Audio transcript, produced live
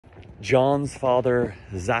John's father,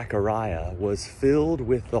 Zechariah, was filled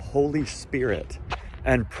with the Holy Spirit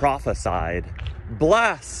and prophesied,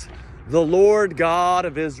 "Bless the Lord God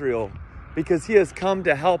of Israel, because he has come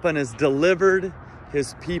to help and has delivered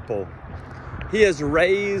his people. He has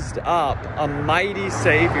raised up a mighty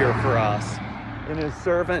Savior for us in his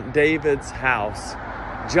servant David's house,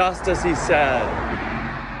 just as he said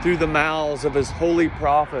through the mouths of his holy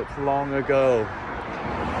prophets long ago.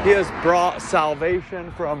 He has brought salvation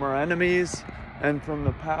from our enemies and from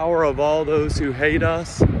the power of all those who hate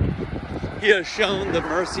us. He has shown the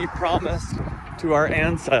mercy promised to our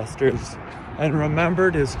ancestors and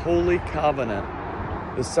remembered his holy covenant,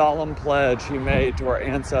 the solemn pledge he made to our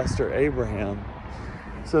ancestor Abraham,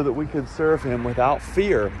 so that we could serve him without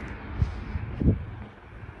fear."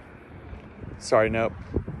 To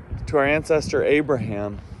our ancestor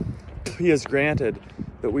Abraham, he has granted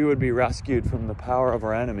that we would be rescued from the power of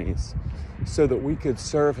our enemies, so that we could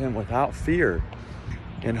serve him without fear,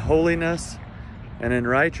 in holiness and in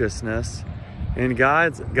righteousness, in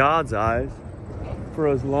God's eyes, for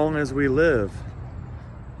as long as we live.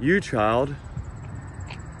 You, child,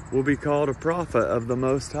 will be called a prophet of the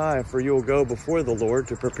Most High, for you will go before the Lord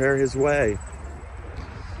to prepare his way.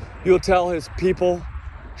 You'll tell his people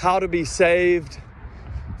how to be saved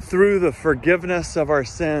through the forgiveness of our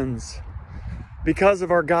sins. Because of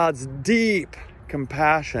our God's deep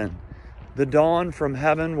compassion, the dawn from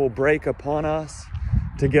heaven will break upon us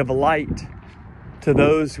to give light to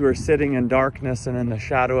those who are sitting in darkness and in the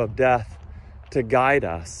shadow of death, to guide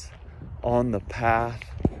us on the path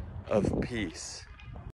of peace.